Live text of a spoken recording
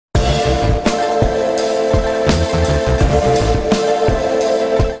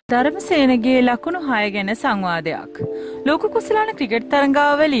ධර්මසේනගේ ලකුණු 6 ගැන සංවාදයක්. ලෝක කුසලාන ක්‍රිකට්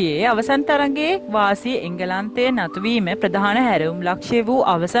තරඟාවලියේ අවසන් තරඟයේ වාසිය එංගලන්තයේ නතුවීම ප්‍රධාන හැරවුම් ලක්ෂ්‍ය වූ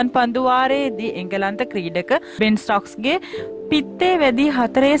අවසන් පන්දු වාරයේදී එංගලන්ත ක්‍රීඩක බෙන් ස්ටොක්ස්ගේ පිත්තේ වැදී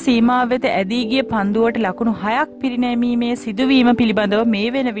 4 සීමාව වෙත ඇදී ගිය පන්දුවට ලකුණු 6ක් පිරිනැමීමේ සිදුවීම පිළිබඳව මේ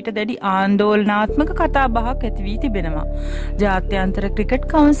වෙන විට දැඩි ආందోලනාත්මක කතාබහක් ඇති වී තිබෙනවා. ජාත්‍යන්තර ක්‍රිකට්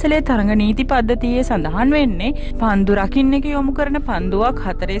කවුන්සිලේ තරඟ නීති පද්ධතියේ සඳහන් වෙන්නේ පන්දු රකින්නක යොමු කරන පන්දුවක්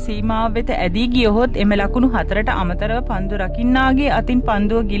 4 සීමාව වෙත ඇදී ගියහොත් එම ලකුණු 4ට අමතරව පන්දු රකින්නාගේ අතින්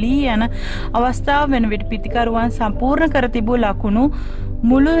පන්දුව ගිලී යන අවස්ථාව වෙන විට පිතිකරුවන් සම්පූර්ණ කර තිබූ ලකුණු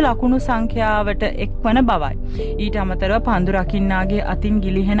මුළු ලකුණු සංඛ්‍යාවට එක්වන බවයි. ඊට අමතරව පන්දු රකින්නාගේ අතින්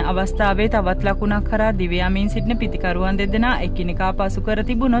ගිලිහෙන අවස්ථාවේ තවත් ලකුණක් කරා දිව යමින් සිටින පිතිකරුවන් දෙදෙනා එකිනෙකා පසු කර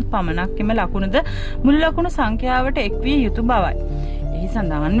තිබුණොත් පමණක් එම ලකුණුද මුළු ලකුණු සංඛ්‍යාවට එක්විය යුතු බවයි. එහි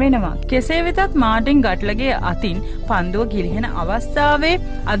සඳහන් වෙනවා. කෙසේ වෙතත් මාටින් ගට්ලගේ අතින් පන්දුව ගිලිහෙන අවස්ථාවේ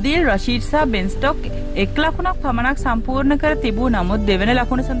අදිල් රෂීඩ් සහ බෙන් ස්ටොක් එක් ලකුණක් පමණක් සම්පූර්ණ කර තිබූ නමුත් දෙවන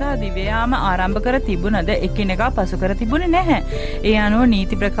ලකුණ සඳහා දිව යාම ආරම්භ කර තිබුණද එකිනෙකා පසු කර තිබුණේ නැහැ. ඒ අනුව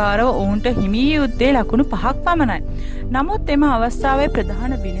නීති ප්‍රකාරව ඔවුන්ට හිමි යුත්තේ ලකුණු 5ක් පමණයි. නමුත් එම අවස්ථාවේ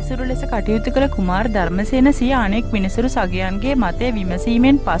ප්‍රධාන විනිසුරු ලෙස කටයුතු කළ කුමාර ධර්මසේන සිය අනෙක් විනිසුරු සගයන්ගේ මතය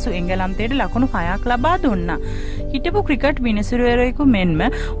විමසීමෙන් පසු එංගලන්තයට ලකුණු 6ක් ලබා දුන්නා. හිටපු ක්‍රිකට් විනිසුරුවරයෙකු මෙන්ම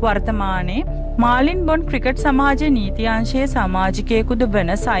වර්තමානයේ මාලින් බොන්ඩ් ක්‍රිකට් සමාජ නීති අංශයේ සමාජිකයෙකුද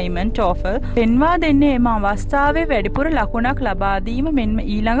වන සයිමන් ටෝෆල් පෙන්වා දෙන්නේ එම අවස්ථාවේ වැඩිපුර ලකුණක් ලබා දීම මෙන්ම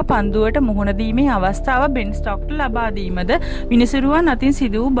ඊළඟ පන්දුවට මුහුණ දීමේ අවස්ථාව බෙන් ස්ටොක්ට ලබා දීමද විනිසුරුවන් අතින්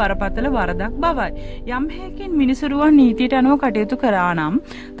සිදු වූ බරපතල වරදක් බවයි. යම් හේකින් විනිසුරුවන් නීතියට අනුව කටයුතු කරා නම්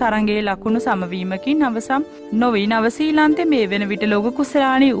තරඟයේ ලකුණු සමවීමකින් අවසන් නොවී නවසීලන්තයේ මේ වෙන විට ලෝක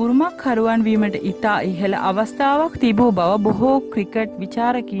කුසලානී උරුමක් කරුවන් වීමට ඉතා ඉහළ අවස්ථාවක් තිබූ බව බොහෝ ක්‍රිකට්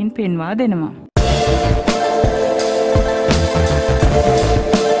විචාරකයින් පෙන්වා දෙනවා.